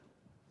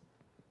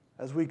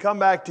As we come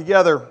back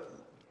together,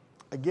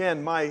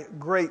 again, my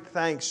great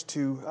thanks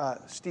to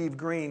Steve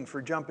Green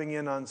for jumping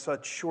in on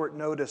such short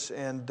notice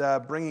and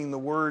bringing the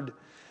word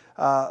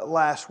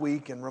last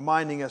week and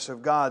reminding us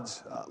of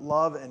God's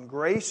love and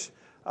grace.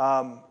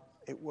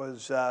 It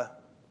was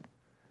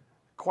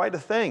quite a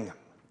thing,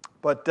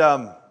 but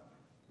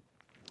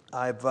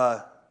I'd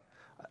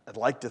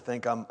like to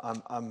think I'm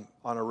on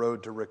a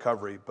road to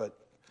recovery, but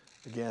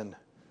again,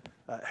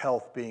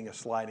 health being a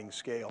sliding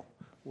scale,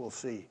 we'll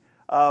see.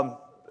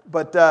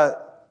 But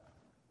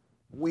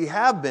we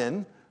have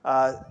been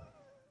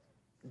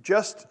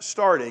just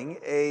starting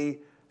a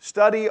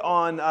study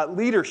on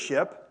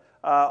leadership,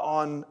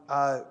 on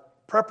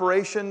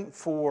preparation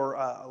for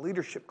a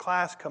leadership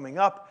class coming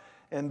up,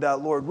 and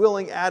Lord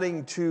willing,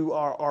 adding to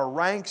our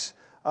ranks,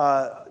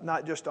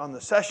 not just on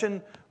the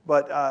session,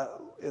 but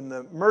in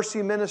the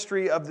mercy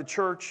ministry of the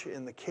church,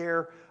 in the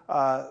care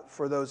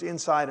for those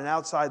inside and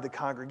outside the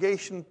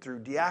congregation,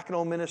 through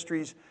diaconal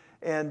ministries,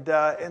 and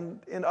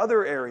in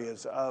other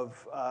areas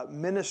of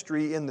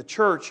ministry in the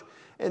church.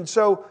 And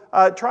so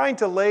trying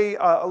to lay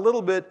a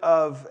little bit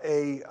of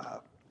a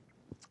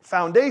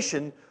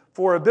foundation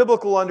for a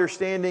biblical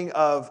understanding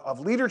of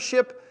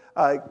leadership,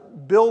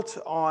 built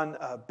on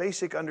a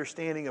basic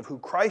understanding of who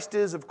Christ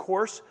is, of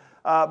course,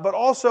 but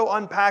also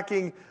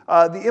unpacking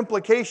the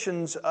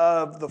implications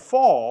of the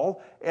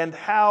fall and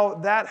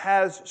how that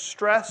has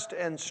stressed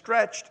and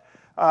stretched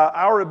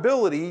our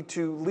ability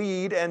to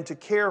lead and to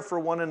care for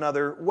one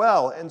another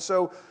well. And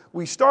so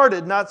we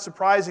started, not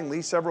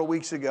surprisingly, several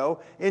weeks ago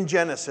in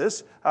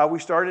Genesis. We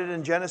started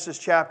in Genesis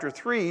chapter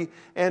 3,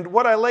 and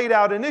what I laid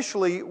out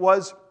initially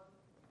was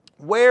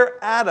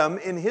where Adam,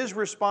 in his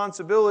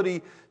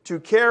responsibility to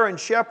care and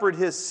shepherd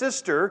his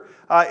sister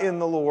in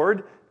the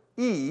Lord,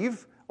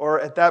 Eve, or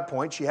at that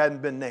point she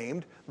hadn't been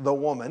named, the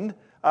woman.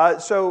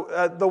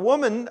 So the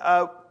woman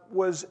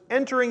was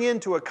entering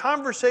into a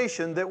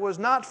conversation that was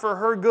not for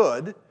her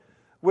good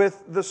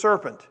with the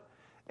serpent.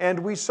 And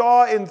we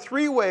saw in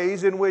three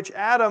ways in which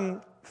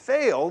Adam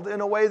failed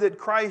in a way that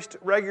Christ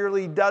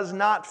regularly does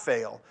not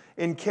fail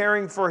in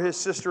caring for his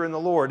sister in the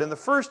Lord. And the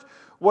first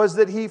was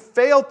that he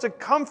failed to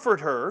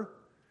comfort her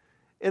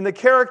in the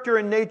character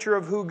and nature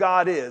of who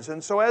God is.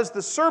 And so as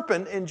the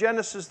serpent in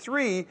Genesis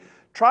 3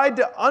 tried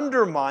to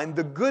undermine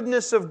the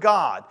goodness of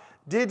God,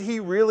 did he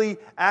really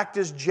act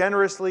as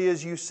generously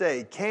as you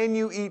say? Can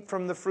you eat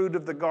from the fruit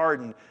of the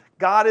garden?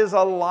 God is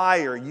a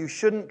liar. You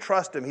shouldn't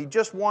trust him. He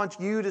just wants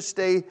you to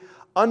stay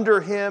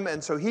under him,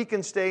 and so he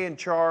can stay in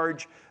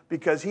charge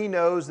because he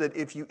knows that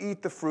if you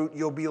eat the fruit,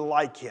 you'll be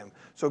like him.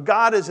 So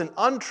God is an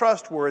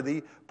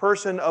untrustworthy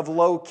person of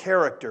low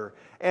character.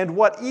 And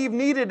what Eve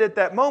needed at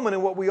that moment,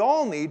 and what we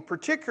all need,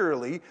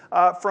 particularly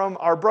from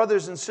our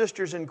brothers and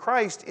sisters in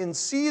Christ, in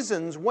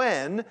seasons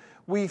when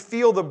we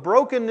feel the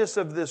brokenness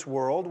of this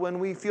world, when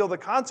we feel the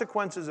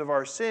consequences of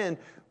our sin,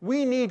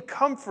 we need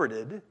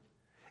comforted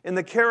in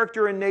the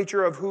character and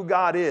nature of who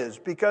God is.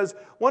 Because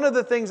one of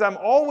the things I'm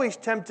always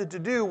tempted to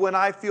do when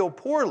I feel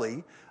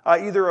poorly,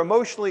 either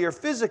emotionally or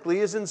physically,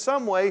 is in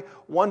some way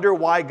wonder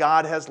why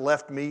God has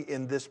left me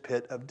in this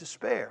pit of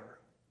despair.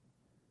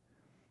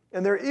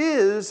 And there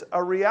is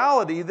a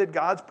reality that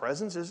God's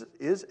presence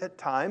is at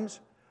times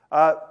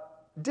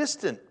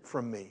distant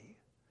from me.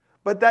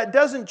 But that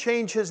doesn't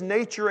change his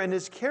nature and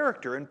his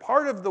character. And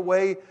part of the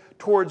way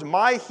towards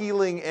my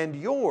healing and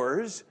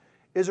yours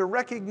is a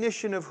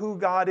recognition of who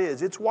God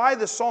is. It's why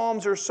the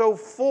Psalms are so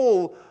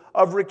full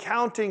of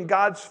recounting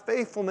God's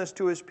faithfulness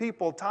to his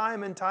people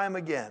time and time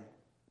again.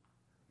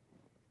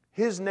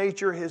 His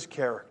nature, his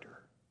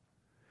character.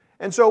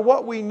 And so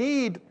what we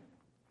need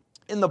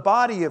in the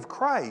body of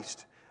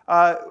Christ,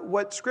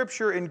 what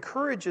Scripture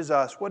encourages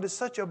us, what is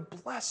such a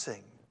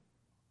blessing,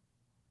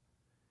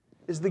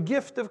 is the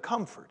gift of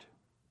comfort.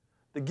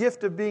 The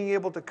gift of being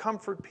able to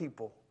comfort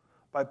people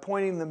by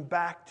pointing them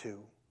back to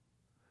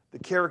the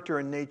character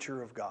and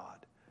nature of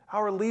God.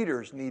 Our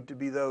leaders need to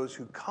be those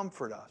who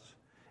comfort us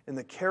in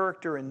the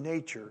character and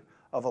nature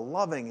of a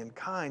loving and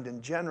kind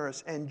and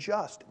generous and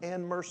just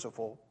and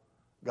merciful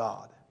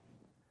God.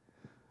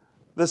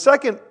 The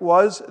second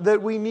was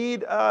that we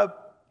need an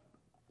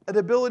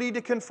ability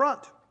to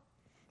confront.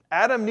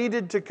 Adam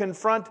needed to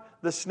confront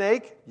the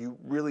snake. You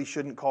really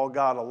shouldn't call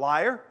God a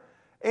liar.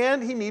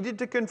 And he needed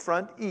to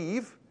confront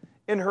Eve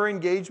in her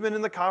engagement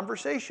in the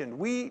conversation.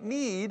 We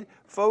need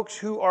folks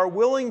who are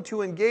willing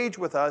to engage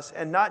with us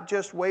and not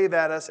just wave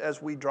at us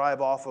as we drive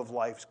off of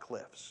life's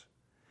cliffs.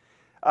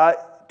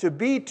 To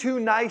be too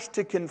nice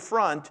to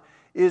confront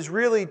is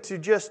really to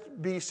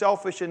just be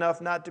selfish enough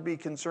not to be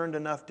concerned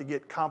enough to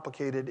get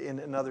complicated in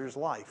another's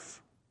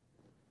life.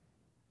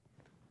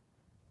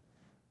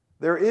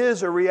 There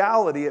is a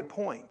reality at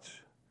points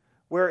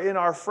where in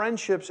our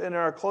friendships and in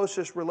our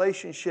closest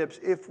relationships,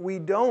 if we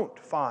don't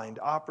find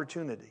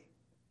opportunity,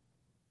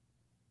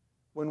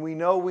 when we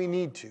know we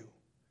need to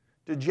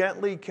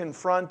gently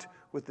confront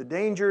with the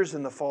dangers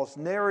and the false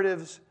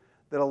narratives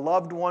that a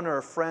loved one or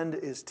a friend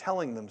is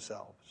telling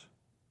themselves,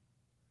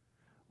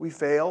 we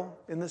fail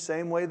in the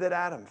same way that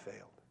Adam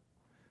failed.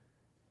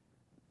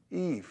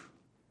 Eve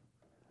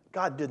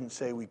God didn't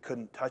say we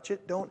couldn't touch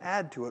it. Don't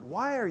add to it.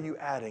 Why are you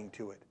adding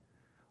to it?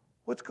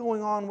 What's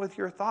going on with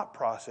your thought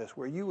process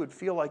where you would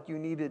feel like you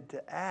needed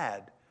to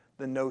add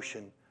the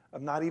notion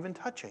of not even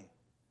touching?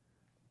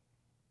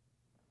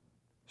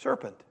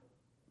 Serpent,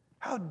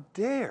 how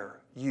dare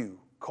you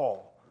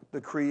call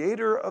the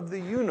creator of the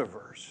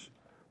universe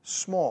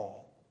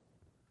small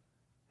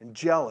and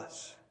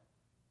jealous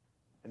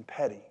and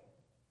petty?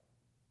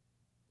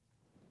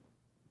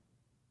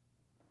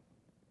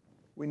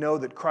 We know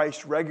that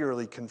Christ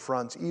regularly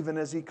confronts even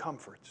as he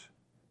comforts.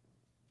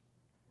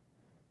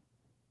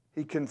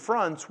 He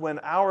confronts when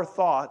our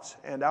thoughts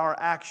and our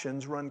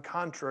actions run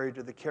contrary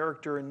to the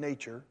character and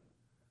nature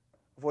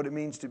of what it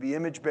means to be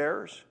image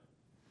bearers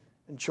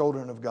and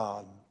children of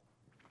God.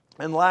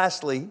 And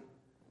lastly,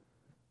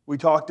 we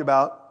talked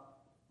about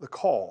the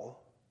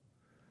call.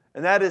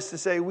 And that is to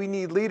say, we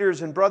need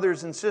leaders and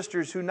brothers and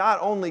sisters who not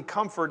only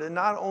comfort and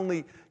not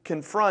only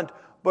confront,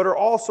 but are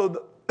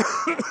also,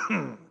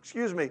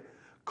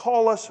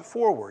 call us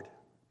forward.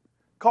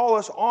 Call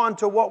us on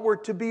to what we're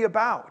to be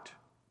about.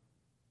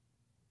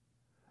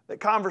 That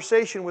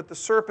conversation with the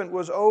serpent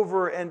was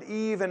over, and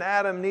Eve and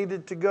Adam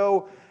needed to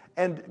go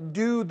and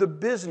do the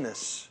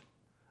business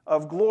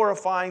of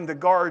glorifying the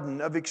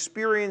garden, of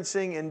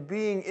experiencing and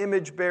being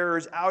image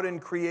bearers out in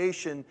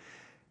creation.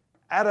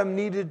 Adam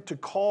needed to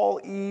call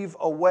Eve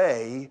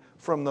away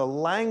from the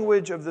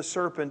language of the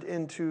serpent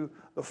into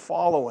the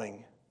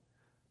following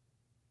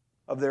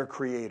of their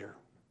Creator,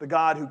 the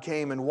God who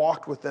came and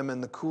walked with them in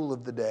the cool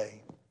of the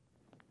day.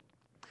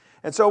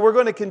 And so we're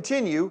going to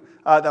continue,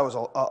 that was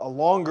a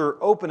longer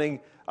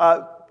opening,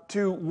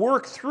 to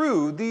work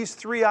through these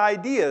three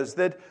ideas,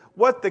 that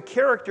what the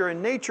character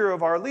and nature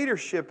of our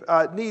leadership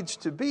needs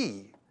to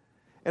be,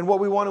 and what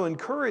we want to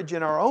encourage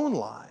in our own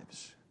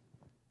lives,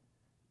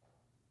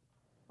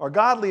 are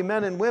godly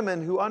men and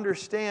women who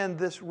understand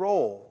this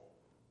role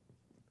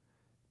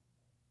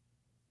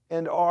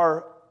and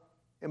are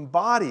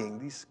embodying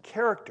this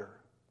character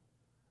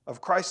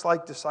of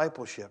Christ-like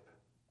discipleship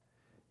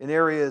in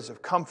areas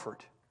of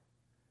comfort,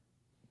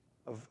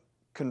 of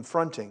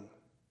confronting,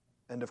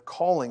 and of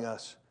calling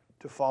us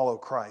to follow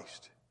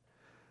Christ.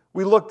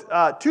 We looked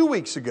 2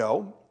 weeks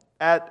ago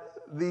at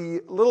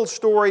the little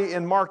story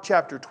in Mark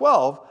chapter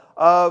 12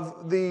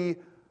 of the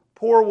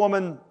poor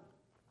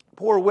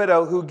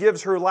widow who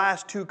gives her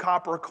last 2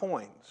 copper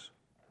coins.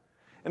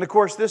 And of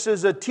course, this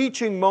is a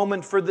teaching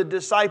moment for the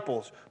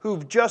disciples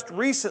who've just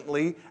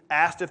recently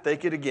asked if they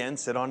could again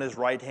sit on his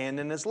right hand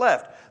and his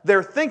left.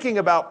 They're thinking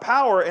about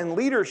power and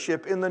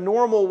leadership in the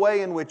normal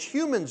way in which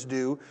humans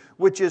do,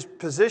 which is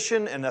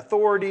position and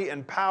authority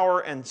and power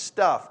and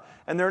stuff.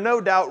 And they're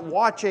no doubt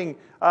watching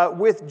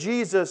with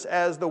Jesus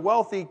as the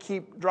wealthy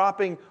keep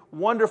dropping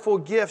wonderful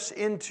gifts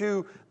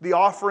into the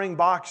offering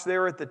box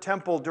there at the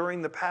temple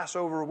during the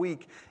Passover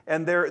week.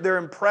 And they're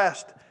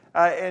impressed.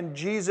 And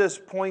Jesus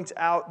points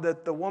out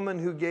that the woman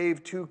who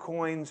gave 2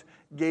 coins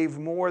gave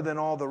more than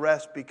all the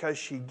rest because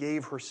she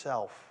gave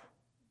herself.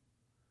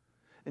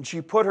 And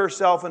she put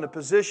herself in a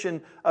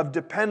position of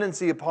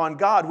dependency upon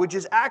God, which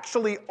is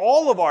actually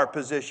all of our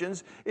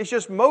positions. It's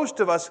just most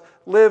of us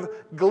live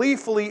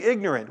gleefully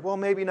ignorant. Well,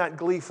 maybe not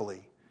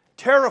gleefully.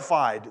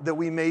 Terrified that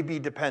we may be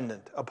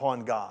dependent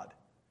upon God.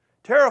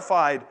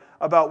 Terrified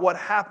about what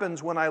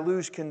happens when I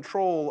lose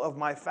control of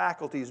my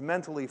faculties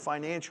mentally,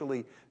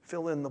 financially,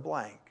 fill in the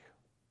blank.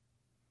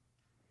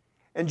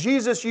 And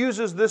Jesus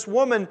uses this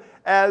woman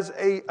as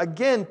a,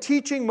 again,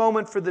 teaching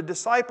moment for the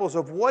disciples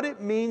of what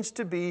it means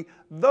to be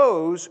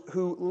those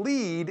who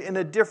lead in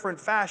a different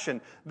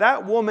fashion.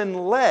 That woman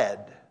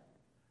led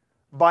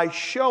by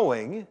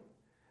showing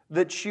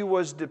that she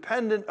was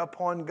dependent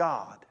upon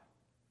God,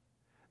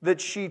 that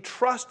she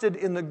trusted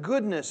in the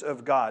goodness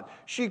of God.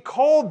 She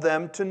called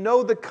them to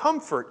know the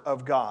comfort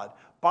of God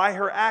by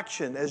her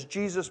action, as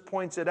Jesus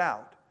points it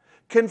out.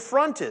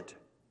 Confronted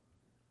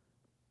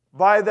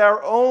by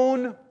their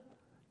own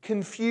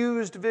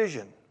confused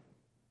vision,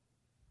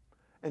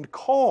 and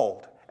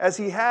called, as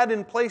he had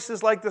in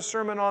places like the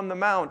Sermon on the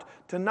Mount,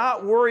 to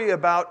not worry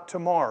about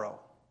tomorrow,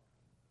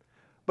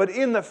 but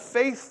in the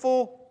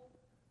faithful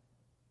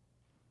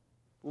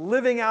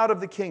living out of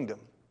the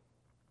kingdom,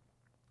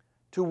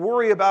 to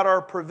worry about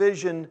our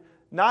provision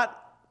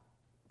not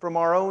from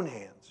our own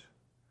hands,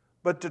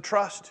 but to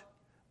trust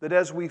that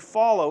as we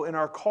follow in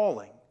our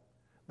calling,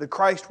 that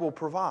Christ will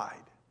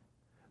provide,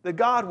 that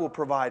God will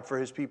provide for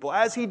his people,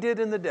 as he did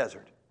in the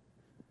desert,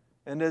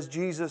 and as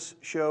Jesus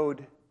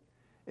showed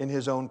in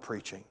his own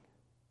preaching.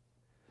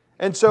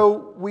 And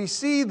so we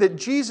see that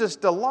Jesus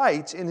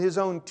delights in his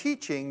own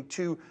teaching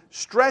to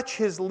stretch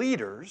his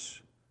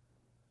leaders,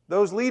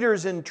 those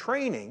leaders in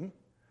training,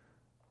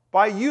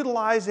 by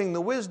utilizing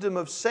the wisdom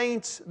of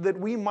saints that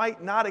we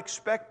might not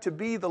expect to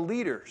be the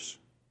leaders.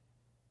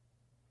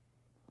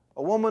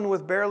 A woman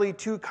with barely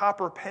 2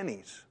 copper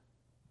pennies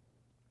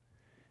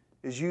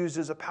is used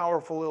as a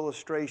powerful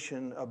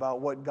illustration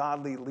about what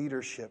godly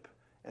leadership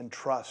and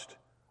trust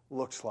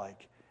looks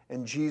like.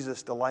 And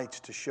Jesus delights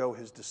to show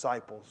his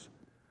disciples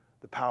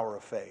the power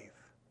of faith.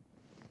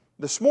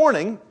 This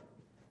morning,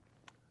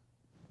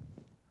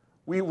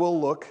 we will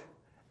look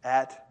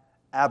at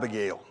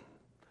Abigail.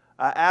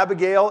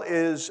 Abigail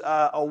is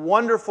a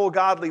wonderful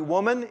godly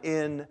woman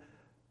in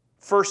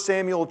 1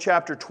 Samuel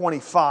chapter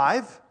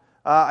 25.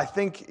 I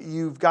think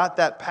you've got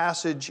that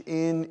passage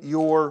in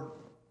your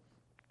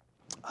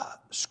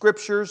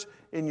scriptures,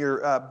 in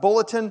your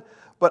bulletin.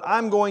 But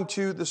I'm going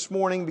to, this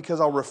morning, because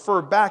I'll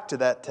refer back to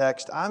that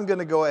text, I'm going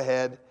to go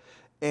ahead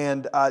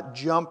and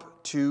jump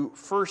to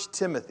 1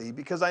 Timothy,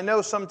 because I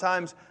know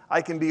sometimes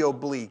I can be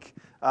oblique,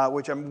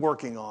 which I'm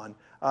working on.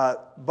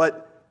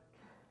 But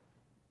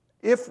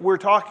if we're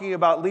talking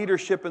about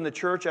leadership in the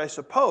church, I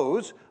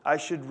suppose I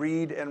should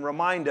read and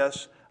remind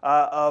us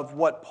of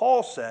what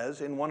Paul says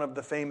in one of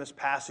the famous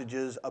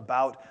passages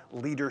about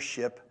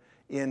leadership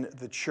in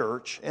the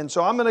church. And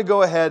so I'm going to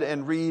go ahead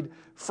and read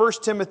 1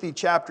 Timothy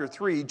chapter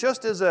 3,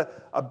 just as a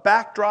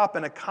backdrop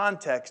and a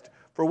context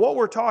for what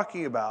we're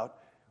talking about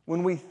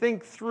when we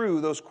think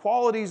through those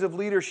qualities of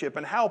leadership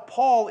and how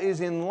Paul is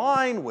in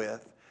line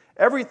with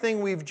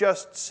everything we've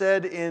just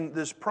said in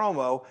this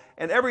promo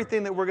and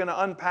everything that we're going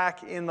to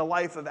unpack in the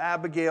life of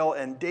Abigail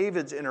and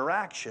David's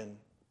interaction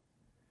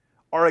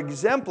are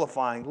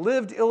exemplifying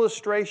lived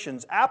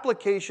illustrations,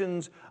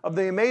 applications of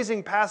the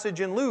amazing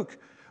passage in Luke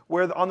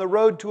where on the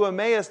road to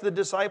Emmaus the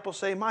disciples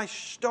say, "My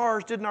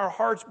stars, didn't our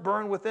hearts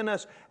burn within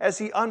us," as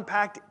he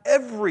unpacked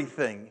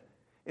everything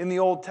in the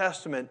Old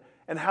Testament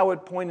and how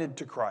it pointed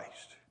to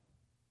Christ.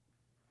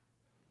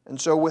 And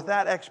so with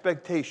that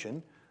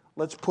expectation,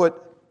 let's put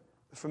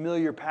the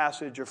familiar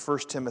passage of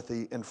 1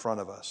 Timothy in front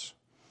of us.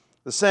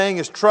 The saying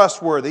is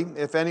trustworthy.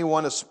 If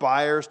anyone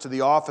aspires to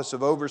the office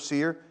of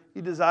overseer,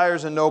 he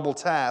desires a noble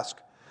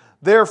task.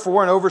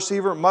 Therefore, an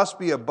overseer must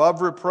be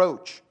above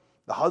reproach,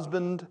 the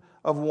husband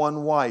of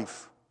one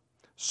wife,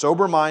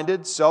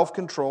 sober-minded,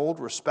 self-controlled,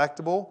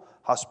 respectable,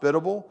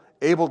 hospitable,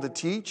 able to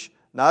teach,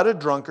 not a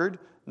drunkard,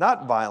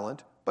 not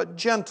violent, but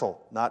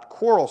gentle, not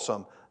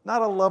quarrelsome,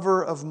 not a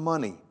lover of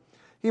money.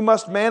 He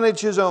must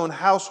manage his own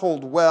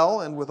household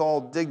well and with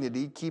all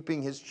dignity,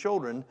 keeping his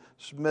children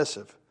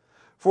submissive.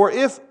 For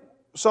if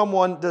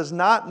someone does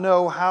not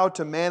know how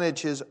to manage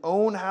his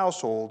own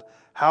household,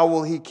 how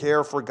will he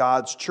care for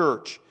God's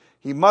church?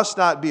 He must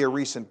not be a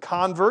recent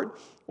convert,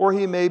 or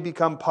he may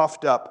become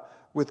puffed up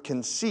with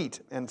conceit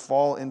and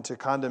fall into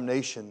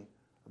condemnation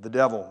of the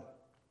devil.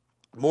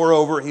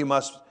 Moreover, he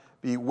must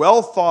be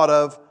well thought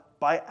of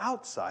by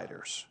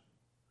outsiders,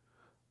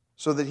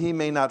 so that he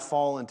may not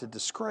fall into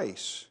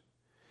disgrace,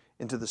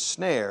 into the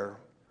snare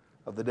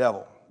of the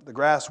devil. The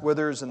grass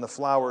withers and the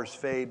flowers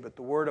fade, but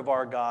the word of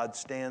our God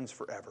stands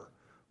forever.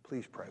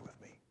 Please pray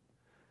with me.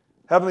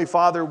 Heavenly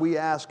Father, we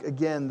ask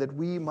again that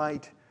we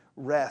might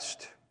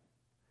rest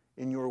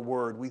in your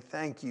word. We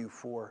thank you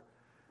for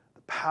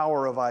the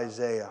power of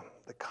Isaiah,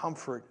 the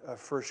comfort of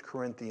 1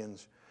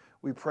 Corinthians.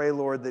 We pray,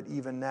 Lord, that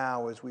even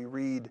now as we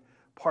read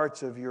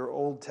parts of your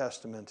Old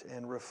Testament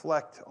and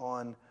reflect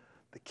on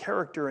the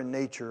character and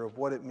nature of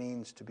what it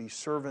means to be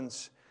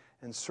servants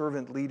and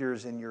servant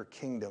leaders in your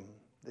kingdom,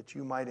 that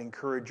you might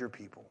encourage your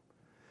people.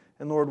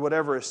 And Lord,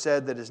 whatever is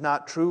said that is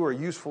not true or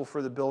useful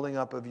for the building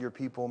up of your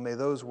people, may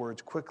those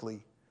words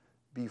quickly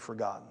be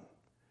forgotten.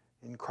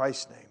 In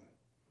Christ's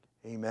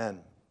name,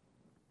 amen.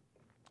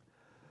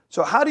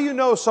 So how do you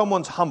know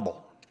someone's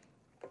humble?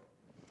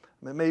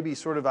 Maybe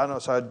sort of, I don't know,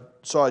 so I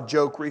saw a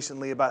joke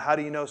recently about how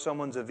do you know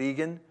someone's a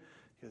vegan?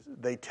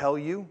 They tell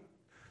you,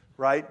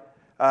 right?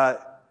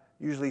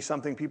 Usually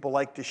something people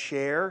like to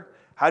share.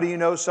 How do you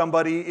know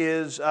somebody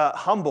is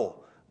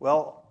humble?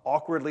 Well,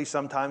 awkwardly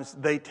sometimes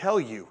they tell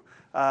you,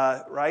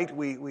 right?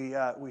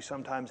 We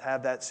sometimes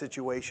have that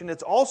situation.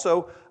 It's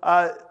also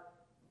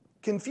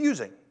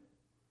confusing.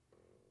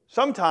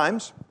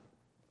 Sometimes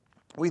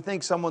we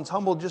think someone's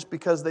humble just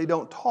because they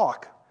don't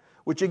talk,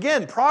 which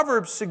again,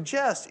 Proverbs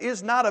suggests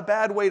is not a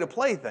bad way to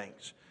play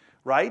things,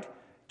 right?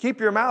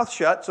 Keep your mouth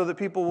shut so that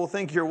people will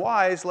think you're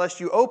wise, lest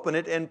you open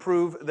it and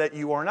prove that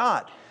you are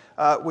not,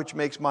 which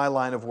makes my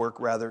line of work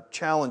rather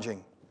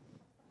challenging.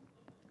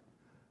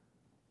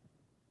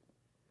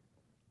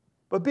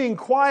 But being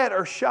quiet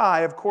or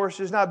shy, of course,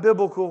 is not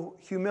biblical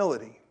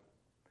humility.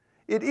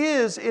 It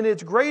is, in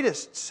its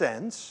greatest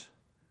sense,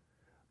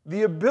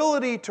 the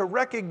ability to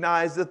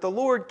recognize that the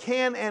Lord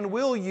can and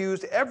will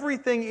use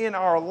everything in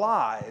our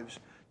lives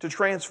to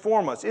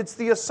transform us. It's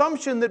the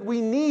assumption that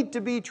we need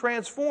to be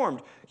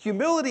transformed.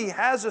 Humility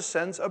has a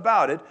sense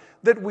about it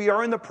that we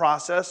are in the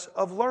process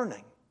of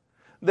learning,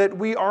 that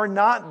we are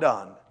not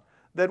done,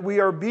 that we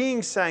are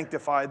being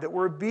sanctified, that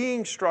we're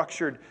being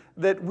structured,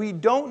 that we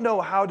don't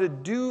know how to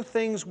do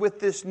things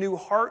with this new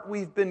heart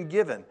we've been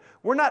given.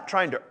 We're not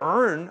trying to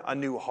earn a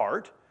new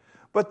heart,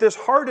 but this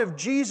heart of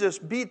Jesus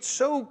beats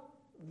so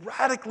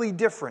radically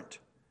different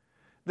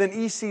than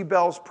E.C.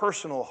 Bell's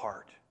personal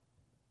heart,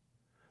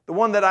 the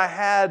one that I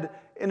had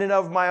in and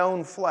of my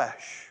own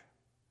flesh.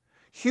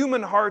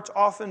 Human hearts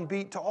often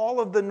beat to all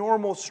of the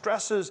normal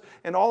stresses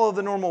and all of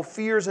the normal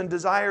fears and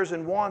desires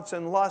and wants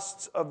and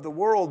lusts of the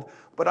world,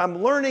 but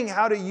I'm learning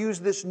how to use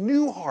this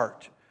new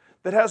heart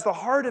that has the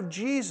heart of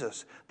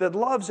Jesus, that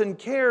loves and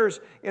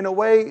cares in a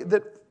way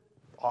that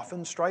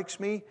often strikes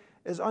me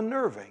as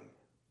unnerving.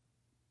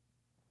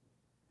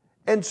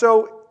 And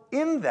so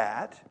in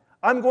that,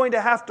 I'm going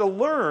to have to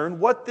learn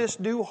what this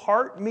new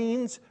heart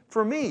means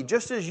for me,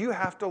 just as you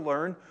have to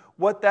learn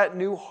what that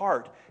new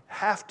heart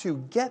have to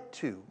get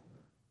to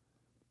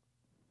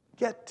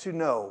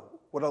know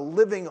what a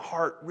living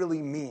heart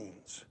really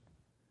means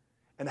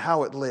and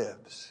how it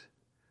lives.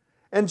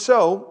 And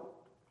so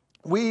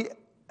we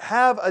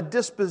have a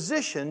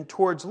disposition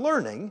towards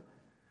learning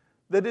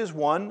that is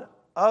one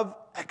of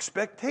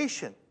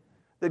expectation,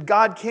 that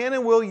God can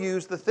and will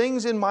use the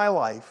things in my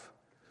life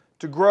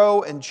to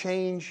grow and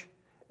change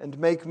and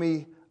make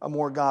me a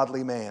more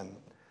godly man.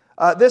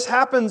 This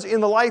happens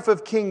in the life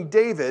of King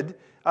David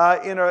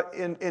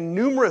in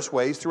numerous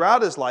ways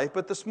throughout his life,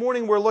 but this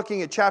morning we're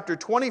looking at chapter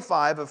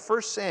 25 of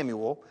 1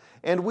 Samuel,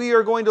 and we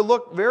are going to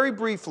look very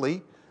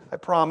briefly, I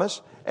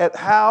promise, at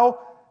how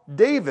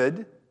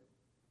David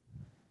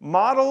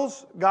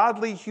models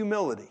godly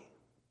humility,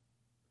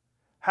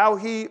 how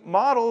he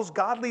models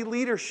godly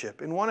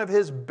leadership in one of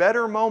his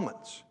better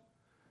moments,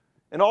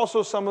 and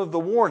also some of the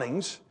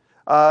warnings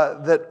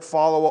that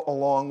follow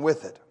along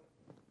with it.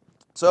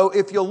 So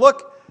if you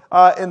look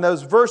in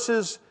those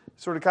verses,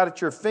 sort of got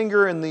at your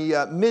finger in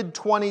the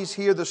mid-20s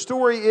here, the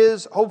story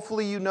is,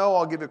 hopefully you know,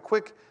 I'll give a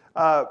quick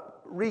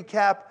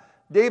recap.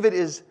 David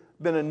has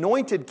been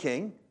anointed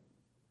king.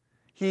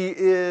 He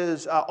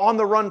is on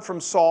the run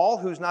from Saul,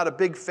 who's not a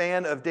big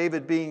fan of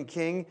David being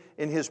king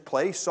in his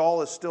place.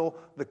 Saul is still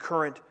the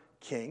current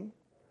king.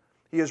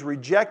 He has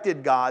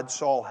rejected God,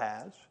 Saul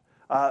has.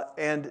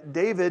 And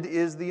David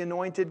is the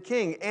anointed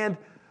king. And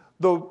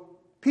the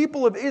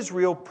people of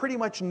Israel pretty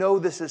much know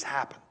this has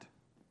happened.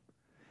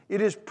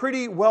 It is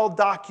pretty well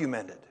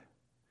documented.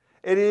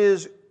 It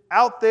is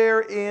out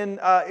there in,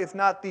 if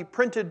not the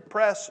printed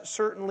press,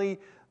 certainly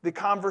the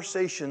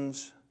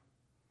conversations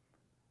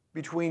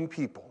between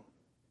people.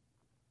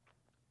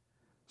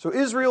 So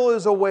Israel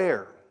is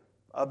aware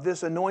of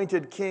this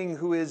anointed king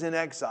who is in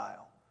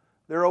exile.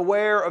 They're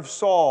aware of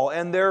Saul,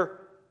 and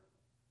they're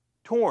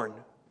torn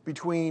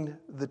between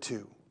the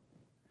two.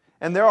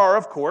 And there are,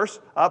 of course,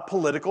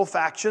 political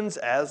factions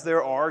as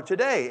there are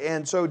today.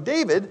 And so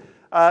David,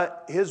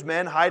 his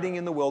men hiding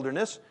in the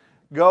wilderness,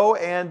 go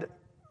and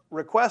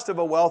request of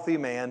a wealthy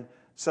man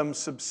some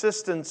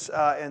subsistence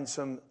and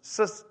some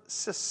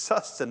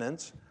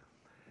sustenance.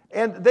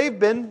 And they've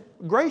been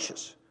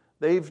gracious.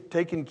 They've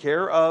taken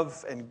care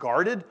of and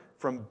guarded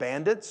from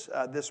bandits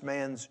this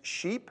man's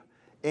sheep.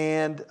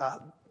 And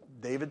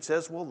David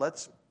says, well,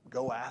 let's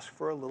go ask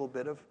for a little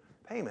bit of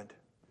payment.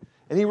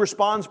 And he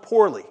responds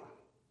poorly.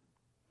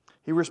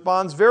 He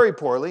responds very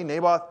poorly.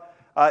 Naboth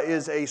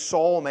is a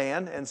Saul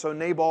man, and so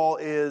Nabal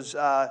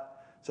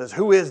says,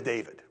 who is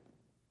David?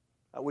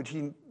 Which he,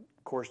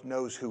 of course,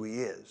 knows who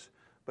he is.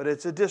 But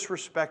it's a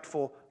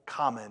disrespectful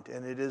comment,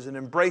 and it is an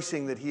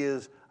embracing that he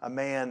is a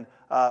man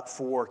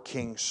for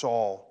King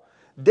Saul.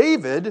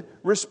 David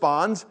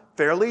responds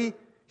fairly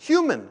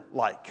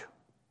human-like,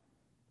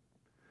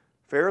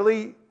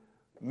 fairly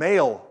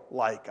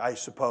male-like, I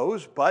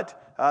suppose, but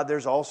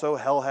there's also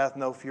hell hath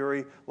no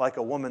fury like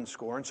a woman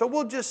scorned. So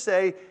we'll just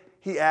say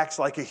he acts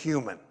like a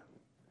human.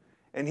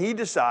 And he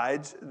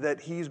decides that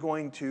he's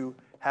going to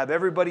have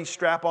everybody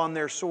strap on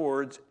their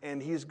swords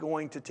and he's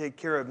going to take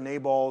care of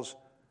Nabal's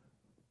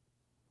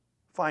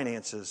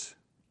finances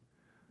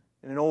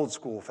in an old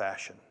school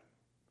fashion.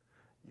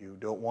 You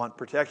don't want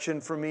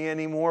protection from me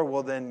anymore?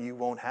 Well, then you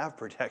won't have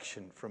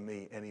protection from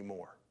me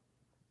anymore.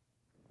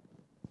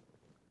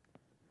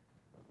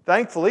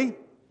 Thankfully,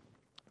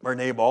 or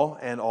Nabal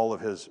and all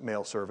of his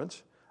male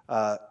servants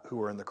who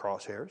were in the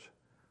crosshairs,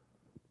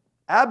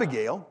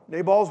 Abigail,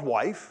 Nabal's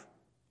wife,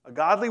 a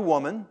godly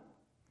woman,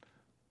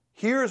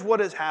 hears what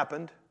has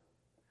happened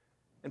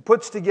and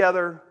puts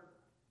together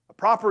a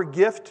proper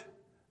gift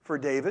for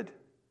David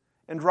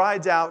and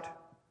rides out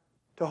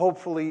to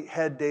hopefully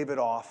head David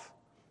off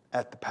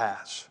at the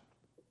pass.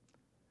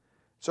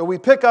 So we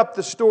pick up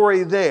the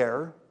story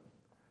there.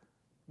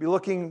 Be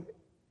looking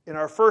in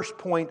our first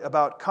point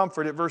about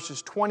comfort at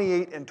verses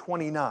 28 and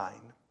 29.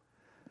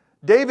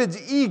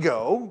 David's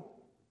ego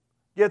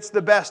gets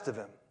the best of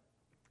him,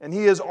 and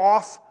he is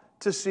off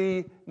to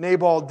see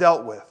Nabal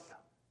dealt with.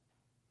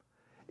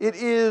 It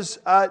is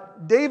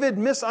David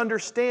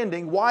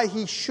misunderstanding why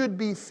he should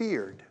be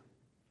feared.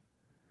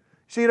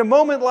 See, in a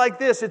moment like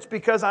this, it's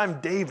because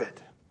I'm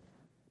David.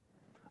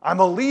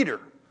 I'm a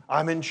leader.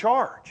 I'm in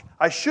charge.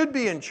 I should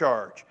be in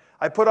charge.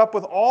 I put up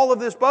with all of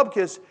this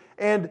bupkis,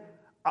 and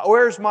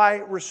where's my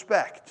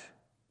respect?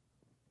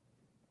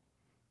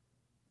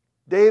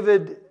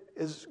 David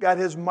has got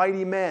his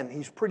mighty men.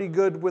 He's pretty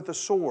good with a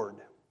sword.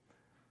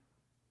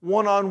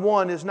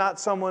 One-on-one is not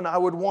someone I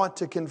would want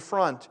to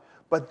confront,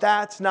 but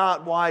that's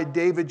not why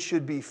David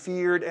should be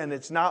feared, and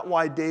it's not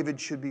why David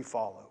should be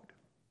followed.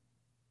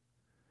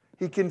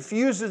 He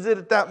confuses it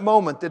at that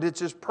moment that it's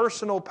his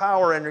personal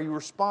power and he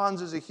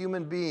responds as a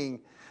human being.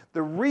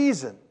 The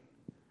reason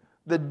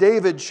that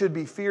David should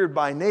be feared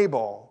by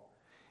Nabal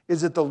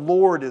is that the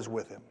Lord is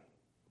with him.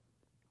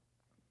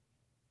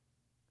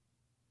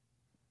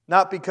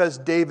 Not because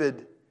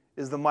David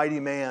is the mighty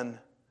man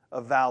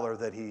of valor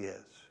that he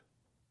is.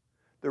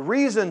 The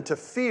reason to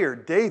fear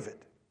David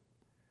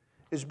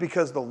is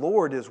because the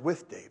Lord is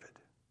with David.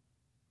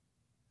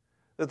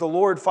 That the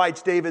Lord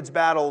fights David's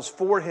battles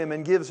for him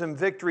and gives him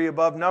victory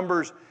above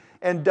numbers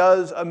and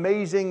does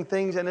amazing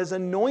things and has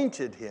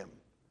anointed him.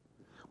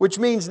 Which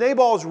means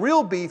Nabal's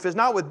real beef is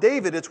not with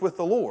David, it's with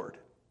the Lord.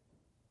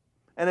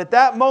 And at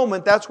that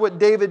moment, that's what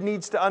David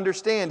needs to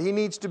understand. He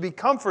needs to be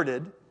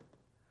comforted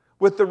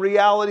with the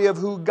reality of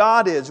who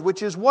God is,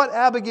 which is what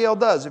Abigail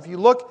does. If you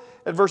look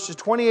at verses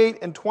 28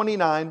 and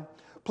 29,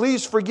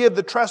 please forgive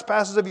the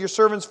trespasses of your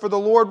servants, for the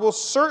Lord will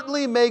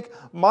certainly make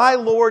my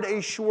Lord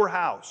a sure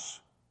house.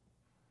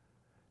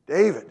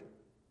 David,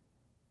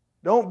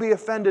 don't be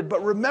offended,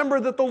 but remember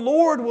that the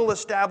Lord will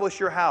establish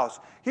your house.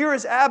 Here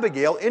is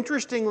Abigail,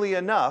 interestingly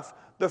enough,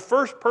 the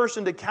first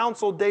person to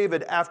counsel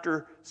David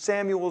after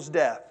Samuel's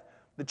death.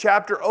 The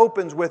chapter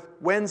opens with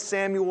when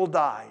Samuel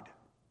died.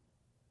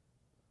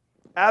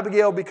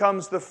 Abigail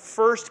becomes the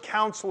first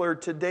counselor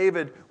to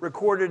David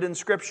recorded in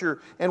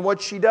Scripture. And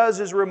what she does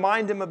is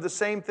remind him of the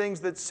same things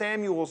that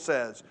Samuel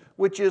says,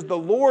 which is the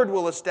Lord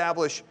will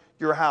establish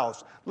your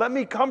house. Let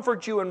me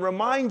comfort you and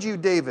remind you,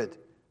 David,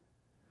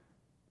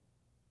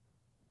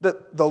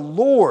 that the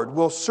Lord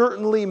will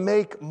certainly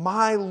make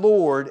my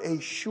Lord a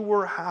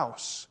sure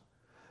house,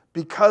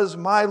 because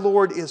my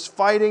Lord is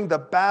fighting the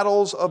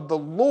battles of the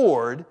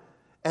Lord,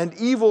 and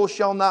evil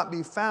shall not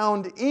be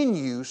found in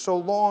you so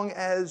long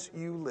as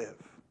you live.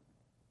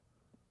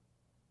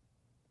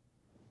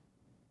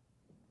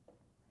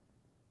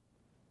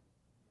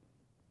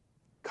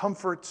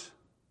 Comforts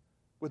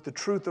with the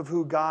truth of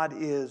who God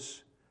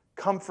is,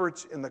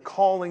 comforts in the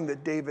calling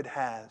that David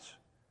has.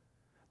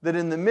 That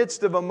in the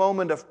midst of a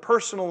moment of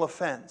personal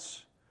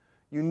offense,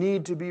 you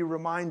need to be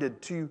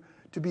reminded, to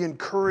be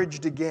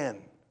encouraged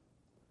again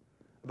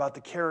about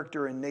the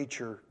character and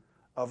nature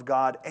of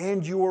God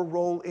and your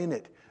role in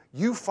it.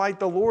 You fight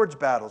the Lord's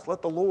battles.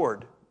 Let the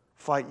Lord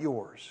fight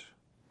yours.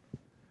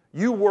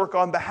 You work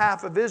on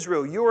behalf of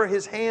Israel. You are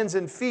His hands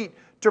and feet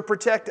to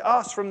protect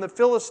us from the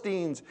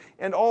Philistines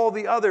and all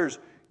the others.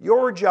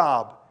 Your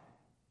job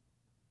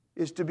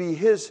is to be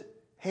His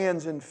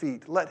hands and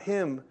feet. Let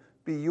Him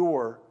be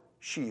your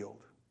shield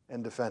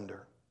and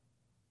defender.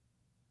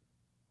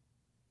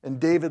 And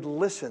David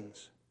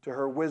listens to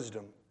her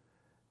wisdom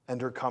and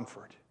her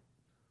comfort.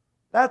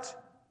 That's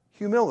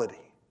humility.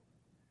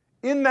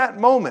 In that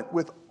moment,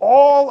 with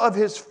all of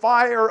his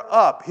fire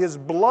up, his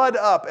blood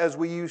up, as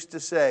we used to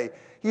say,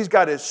 he's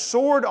got his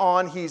sword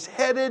on, he's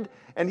headed,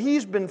 and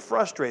he's been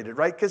frustrated,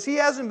 right? Because he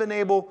hasn't been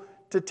able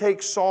to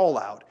take Saul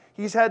out.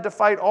 He's had to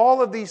fight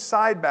all of these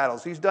side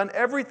battles. He's done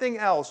everything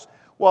else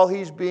while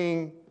he's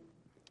being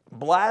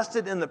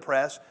blasted in the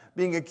press,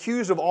 being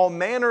accused of all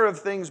manner of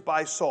things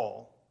by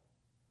Saul.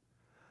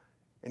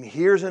 And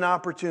here's an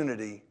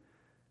opportunity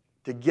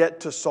to get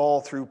to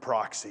Saul through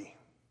proxy.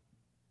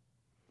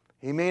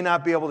 He may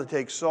not be able to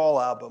take Saul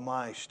out, but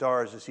my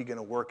stars, is he going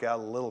to work out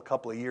a little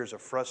couple of years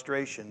of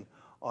frustration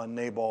on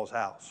Nabal's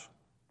house.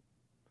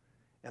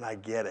 And I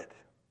get it.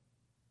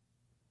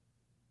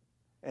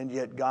 And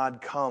yet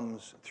God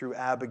comes through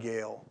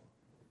Abigail,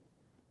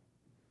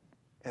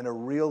 and a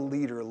real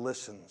leader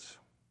listens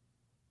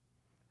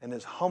and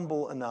is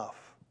humble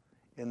enough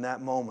in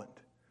that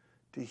moment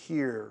to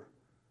hear,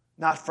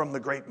 not from the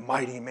great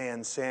mighty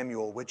man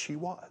Samuel, which he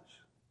was,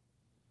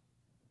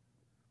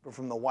 but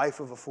from the wife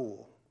of a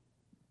fool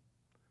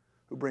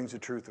who brings the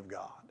truth of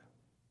God.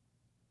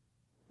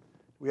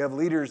 We have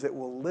leaders that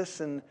will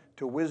listen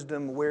to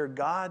wisdom where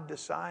God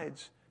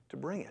decides to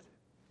bring it.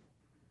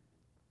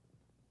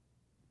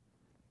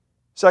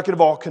 Second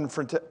of all,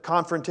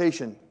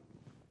 confrontation.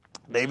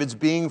 David's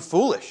being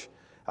foolish.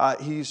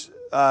 He's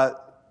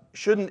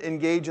shouldn't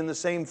engage in the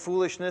same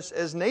foolishness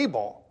as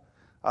Nabal.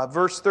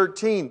 Verse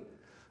 13.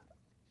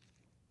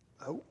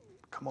 Oh,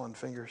 come on,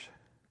 fingers.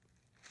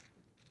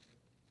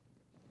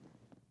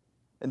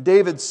 And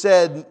David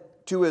said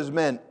to his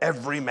men,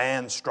 "Every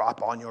man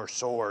strap on your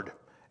sword."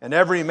 And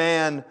every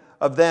man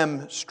of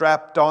them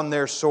strapped on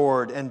their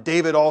sword. And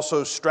David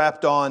also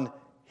strapped on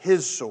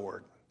his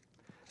sword.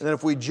 And then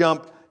if we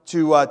jump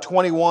to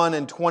 21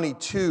 and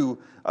 22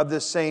 of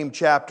this same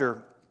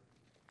chapter,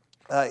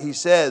 he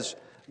says,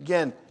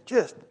 again,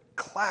 just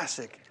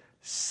classic,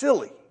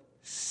 silly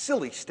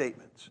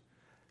statements.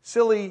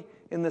 Silly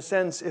in the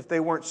sense if they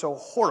weren't so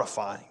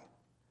horrifying.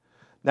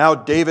 Now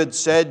David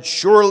said,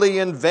 "Surely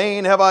in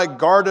vain have I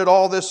guarded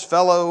all this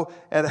fellow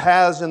and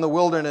has in the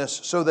wilderness,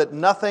 so that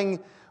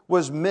nothing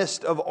was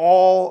missed of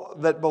all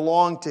that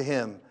belonged to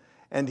him.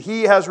 And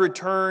he has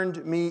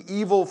returned me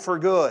evil for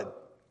good."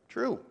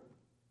 True.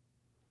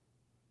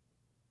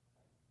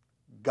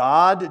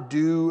 God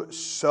do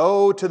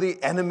so to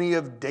the enemy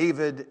of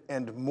David,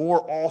 and more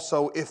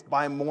also, if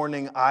by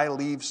morning I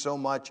leave so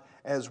much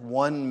as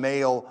one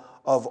male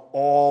of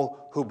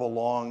all who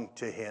belong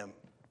to him.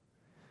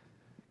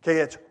 Okay,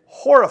 it's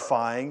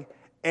horrifying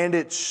and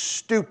it's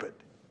stupid.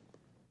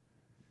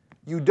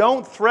 You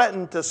don't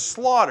threaten to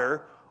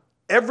slaughter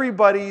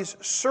everybody's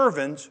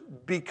servants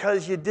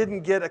because you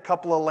didn't get a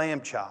couple of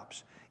lamb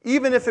chops.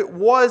 Even if it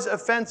was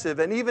offensive,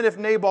 and even if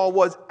Nabal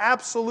was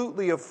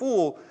absolutely a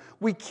fool,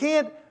 we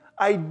can't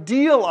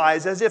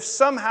idealize as if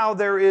somehow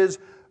there is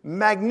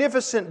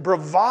magnificent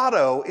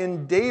bravado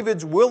in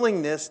David's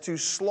willingness to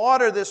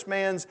slaughter this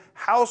man's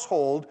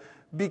household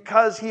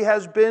because he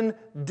has been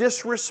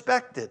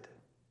disrespected.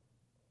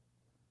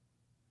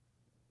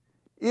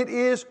 It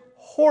is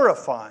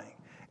horrifying.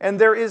 And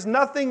there is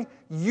nothing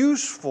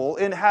useful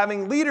in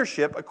having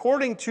leadership,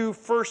 according to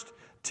 1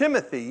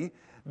 Timothy,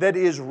 that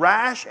is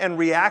rash and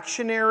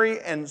reactionary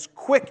and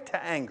quick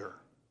to anger.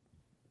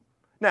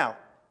 Now,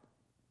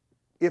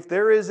 if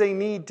there is a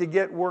need to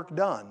get work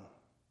done,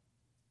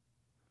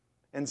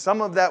 and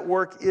some of that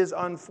work is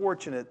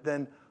unfortunate,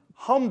 then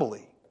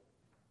humbly,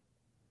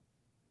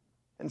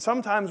 and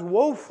sometimes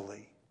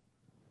woefully,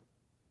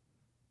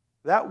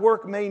 that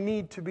work may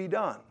need to be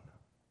done.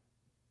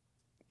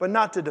 But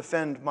not to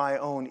defend my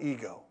own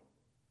ego,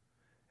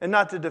 and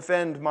not to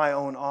defend my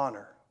own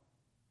honor.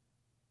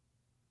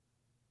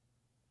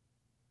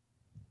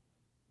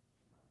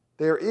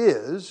 There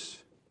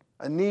is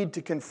a need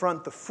to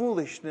confront the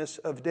foolishness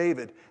of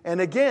David.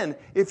 And again,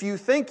 if you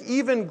think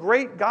even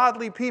great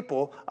godly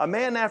people, a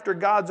man after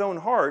God's own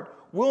heart,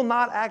 will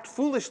not act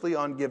foolishly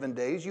on given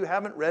days, you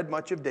haven't read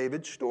much of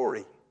David's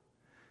story.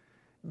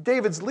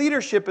 David's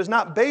leadership is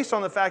not based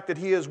on the fact that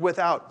he is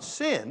without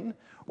sin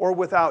or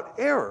without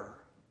error.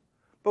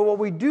 But what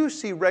we do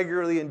see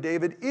regularly in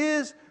David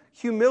is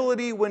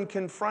humility when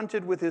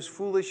confronted with his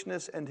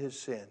foolishness and his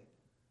sin.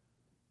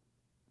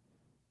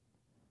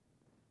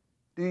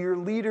 Do your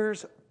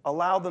leaders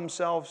allow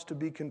themselves to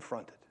be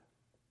confronted?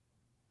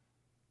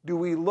 Do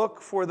we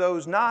look for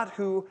those not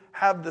who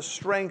have the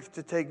strength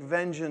to take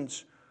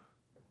vengeance,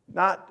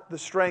 not the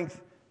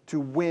strength to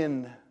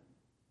win,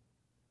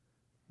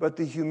 but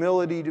the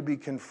humility to be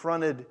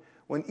confronted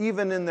when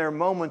even in their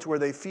moments where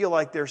they feel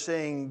like they're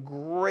saying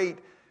great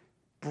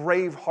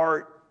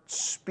Braveheart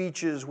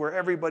speeches where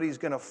everybody's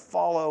going to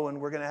follow and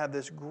we're going to have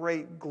this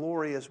great,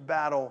 glorious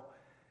battle,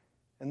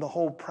 and the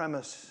whole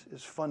premise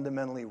is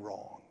fundamentally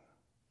wrong.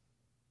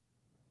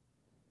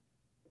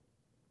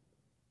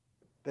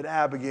 That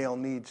Abigail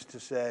needs to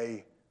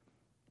say,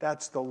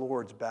 that's the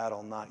Lord's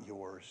battle, not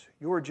yours.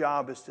 Your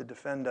job is to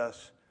defend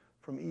us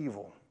from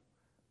evil,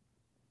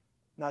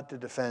 not to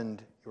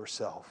defend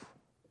yourself.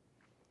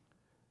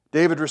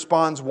 David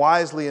responds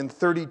wisely in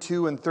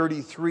 32 and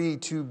 33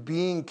 to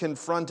being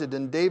confronted.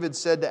 And David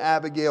said to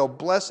Abigail,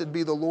 "Blessed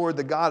be the Lord,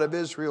 the God of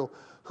Israel,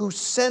 who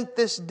sent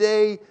this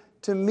day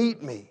to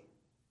meet me.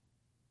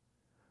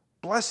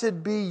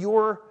 Blessed be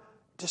your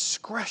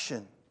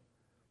discretion,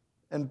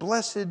 and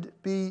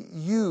blessed be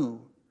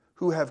you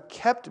who have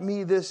kept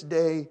me this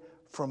day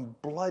from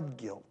blood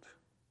guilt."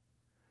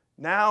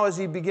 Now, as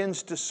he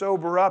begins to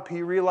sober up,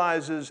 he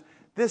realizes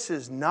this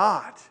is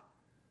not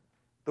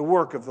the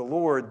work of the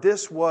Lord.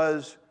 This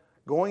was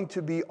going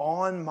to be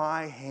on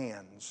my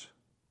hands.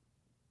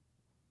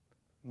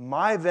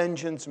 My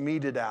vengeance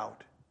meted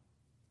out.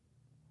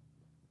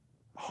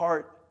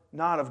 Heart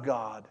not of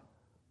God,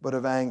 but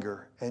of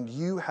anger. And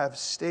you have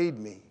stayed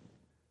me.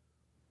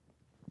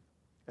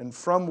 And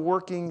from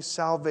working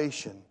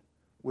salvation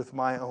with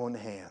my own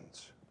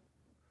hands.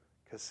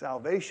 Because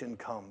salvation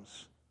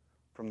comes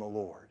from the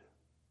Lord,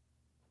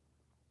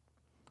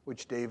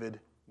 which David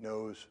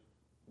knows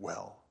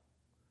well.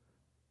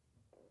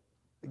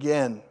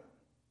 Again,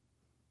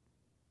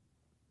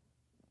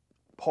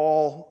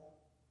 Paul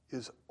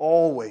is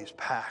always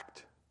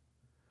packed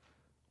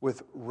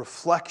with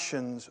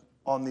reflections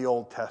on the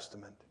Old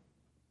Testament.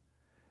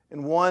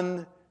 And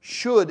one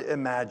should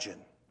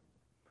imagine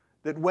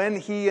that when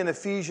he in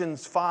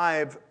Ephesians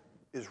 5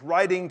 is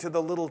writing to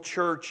the little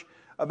church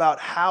about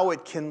how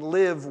it can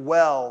live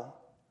well,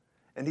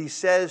 and he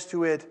says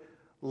to it,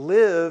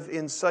 live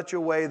in such a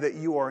way that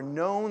you are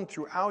known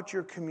throughout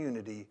your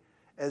community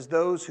as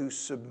those who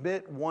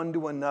submit one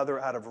to another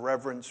out of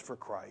reverence for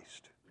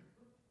Christ.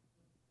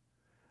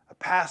 A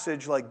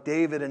passage like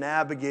David and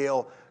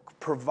Abigail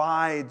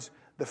provides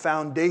the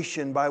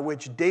foundation by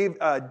which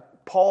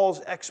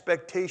Paul's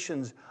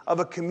expectations of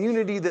a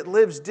community that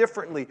lives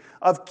differently,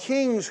 of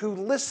kings who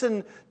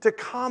listen to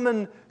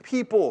common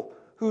people,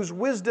 whose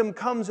wisdom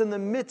comes in the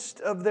midst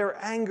of their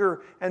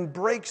anger and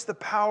breaks the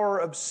power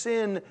of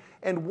sin,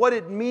 and what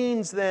it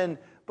means then,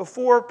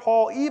 before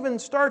Paul even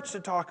starts to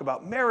talk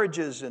about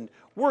marriages and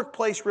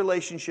workplace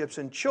relationships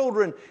and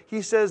children,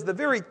 he says the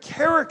very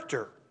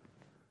character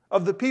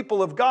of the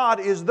people of God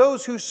is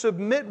those who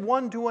submit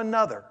one to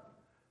another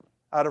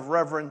out of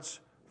reverence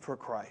for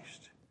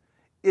Christ.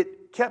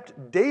 It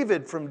kept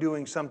David from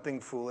doing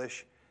something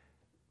foolish.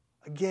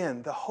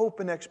 Again, the hope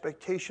and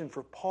expectation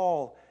for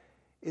Paul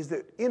is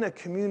that in a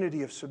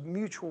community of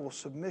mutual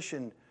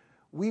submission,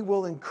 we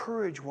will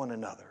encourage one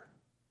another.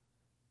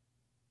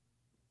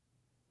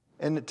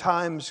 And at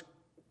times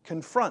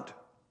confront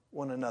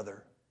one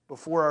another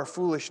before our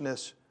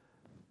foolishness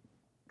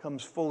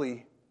comes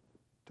fully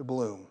to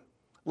bloom.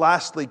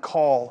 Lastly,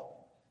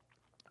 call.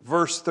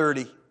 Verse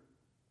 30.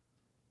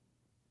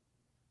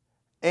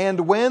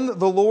 And when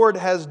the Lord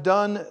has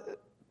done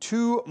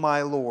to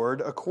my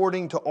Lord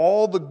according to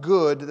all the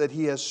good that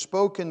he has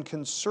spoken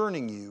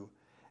concerning you,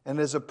 and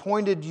has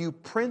appointed you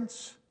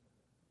prince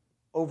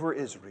over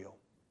Israel.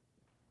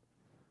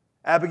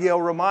 Abigail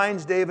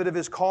reminds David of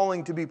his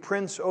calling to be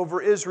prince over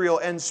Israel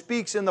and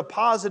speaks in the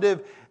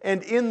positive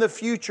and in the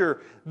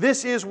future.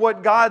 This is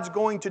what God's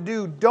going to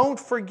do. Don't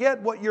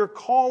forget what your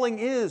calling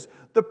is.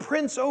 The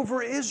prince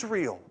over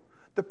Israel.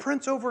 The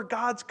prince over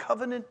God's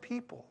covenant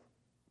people.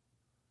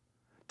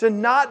 To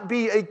not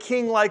be a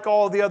king like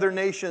all the other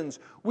nations.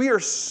 We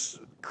are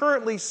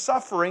currently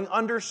suffering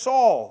under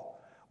Saul.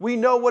 We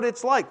know what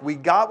it's like. We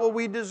got what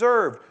we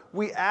deserved.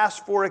 We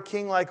asked for a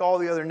king like all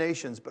the other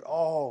nations. But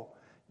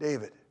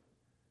David,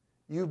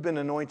 you've been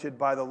anointed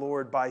by the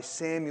Lord, by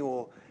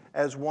Samuel,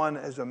 as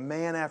a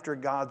man after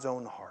God's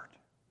own heart.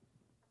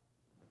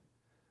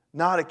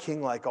 Not a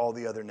king like all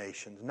the other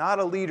nations. Not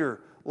a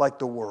leader like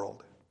the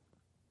world.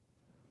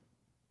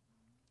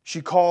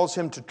 She calls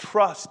him to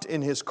trust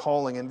in his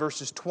calling in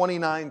verses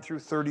 29 through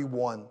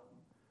 31.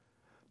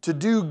 To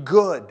do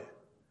good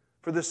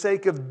for the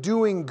sake of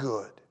doing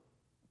good.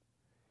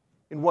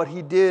 In what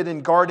he did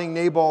in guarding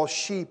Nabal's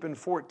sheep in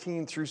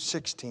 14 through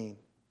 16.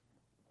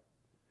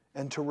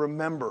 And to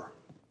remember,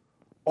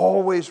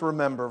 always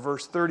remember,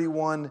 verse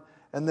 31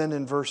 and then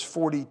in verse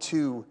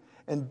 42.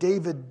 And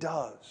David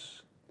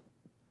does.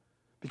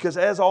 Because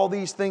as all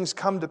these things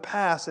come to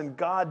pass, and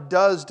God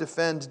does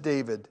defend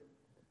David,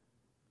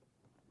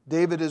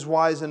 David is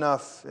wise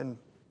enough, and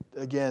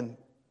again,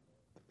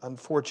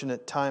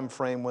 unfortunate time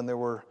frame when there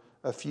were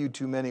a few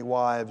too many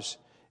wives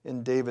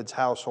in David's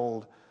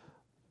household,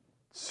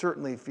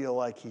 certainly feel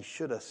like he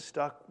should have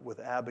stuck with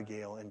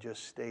Abigail and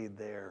just stayed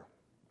there.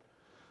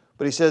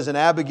 But he says, and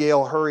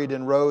Abigail hurried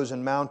and rose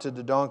and mounted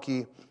the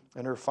donkey,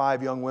 and her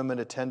 5 young women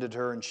attended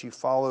her, and she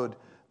followed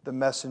the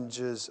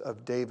messengers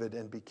of David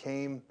and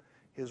became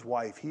his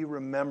wife. He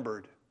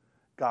remembered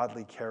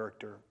godly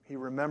character. He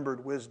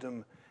remembered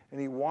wisdom, and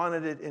he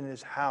wanted it in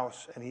his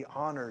house, and he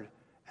honored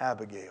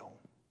Abigail.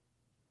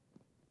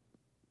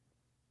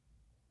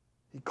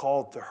 He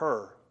called to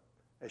her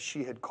as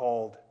she had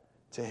called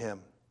to him.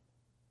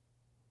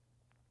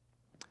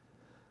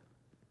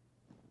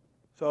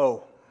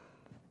 So,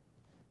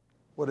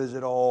 what does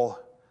it all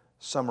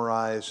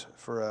summarize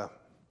for a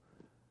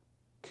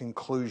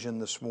conclusion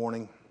this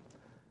morning?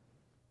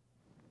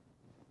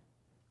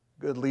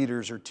 Good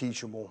leaders are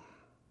teachable.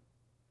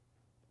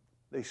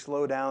 They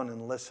slow down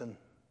and listen.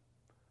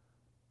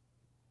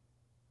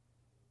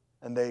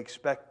 And they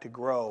expect to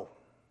grow.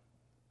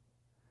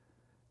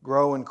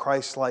 Grow in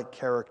Christ-like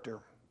character.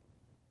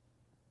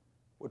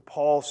 What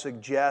Paul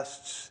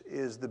suggests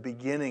is the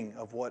beginning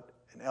of what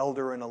an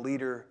elder and a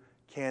leader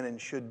can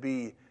and should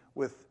be,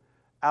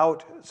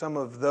 without some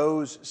of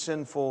those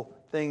sinful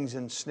things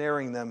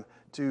ensnaring them.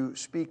 To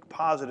speak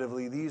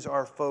positively, these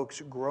are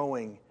folks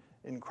growing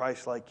in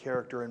Christ-like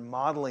character and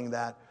modeling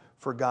that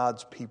for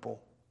God's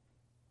people.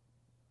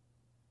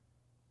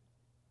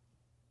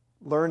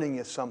 Learning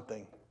is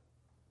something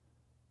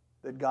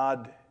that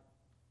God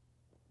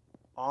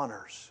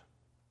honors.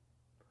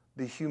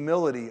 The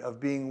humility of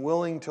being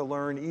willing to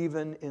learn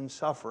even in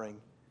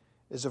suffering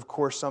is, of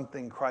course,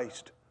 something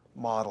Christ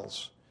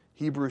models.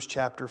 Hebrews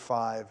chapter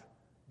 5,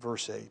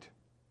 verse 8.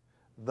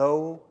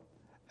 Though,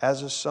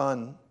 as a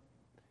son,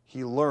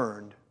 he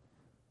learned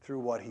through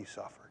what he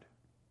suffered.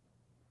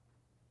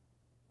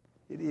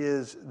 It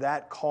is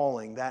that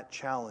calling, that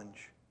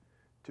challenge,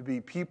 to be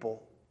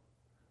people,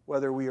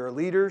 whether we are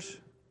leaders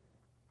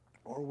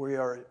or we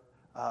are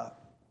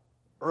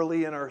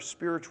early in our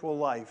spiritual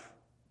life,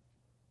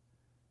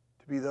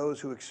 to be those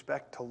who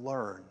expect to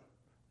learn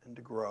and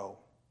to grow,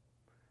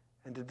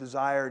 and to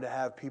desire to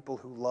have people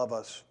who love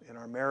us in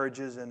our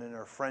marriages and in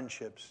our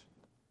friendships,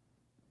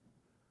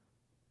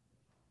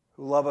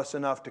 who love us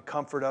enough to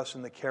comfort us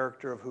in the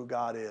character of who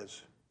God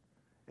is.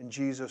 And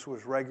Jesus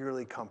was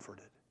regularly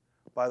comforted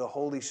by the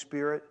Holy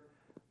Spirit,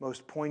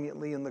 most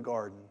poignantly in the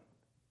garden.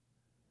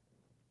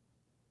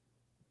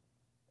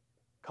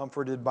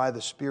 Comforted by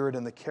the Spirit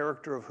and the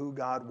character of who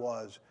God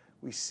was.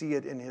 We see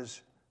it in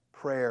his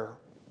prayer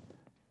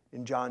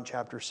in John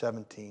chapter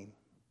 17.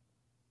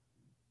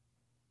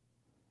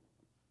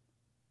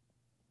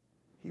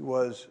 He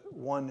was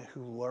one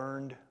who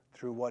learned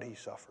through what he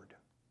suffered.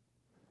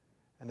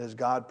 And as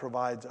God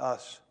provides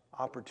us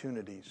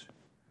opportunities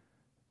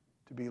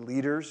to be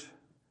leaders,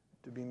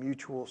 to be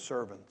mutual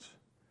servants,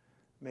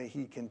 may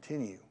he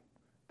continue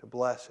to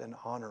bless and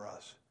honor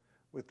us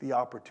with the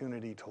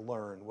opportunity to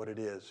learn what it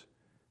is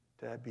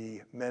to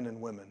be men and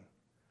women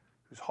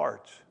whose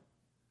hearts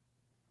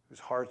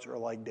are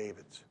like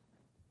David's,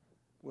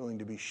 willing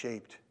to be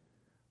shaped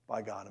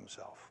by God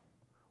himself.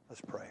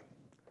 Let's pray.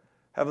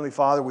 Heavenly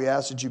Father, we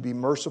ask that you be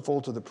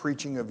merciful to the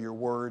preaching of your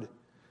word.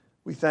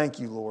 We thank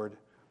you, Lord,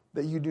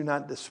 that you do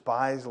not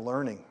despise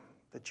learning,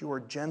 that you are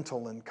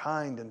gentle and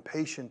kind and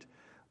patient.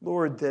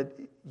 Lord, that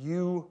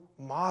you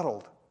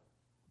modeled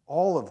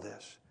all of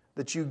this,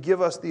 that you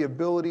give us the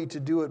ability to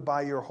do it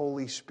by your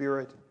Holy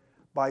Spirit,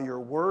 by your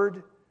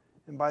word,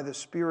 and by the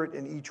Spirit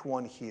in each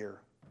one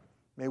here.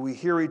 May we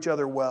hear each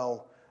other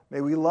well.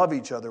 May we love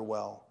each other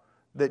well,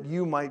 that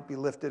you might be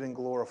lifted and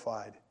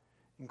glorified.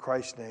 In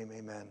Christ's name,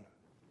 amen.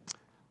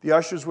 The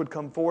ushers would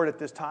come forward at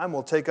this time.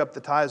 We'll take up the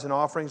tithes and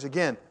offerings.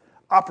 Again,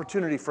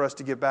 opportunity for us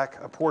to give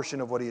back a portion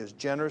of what he has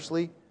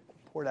generously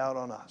poured out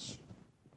on us.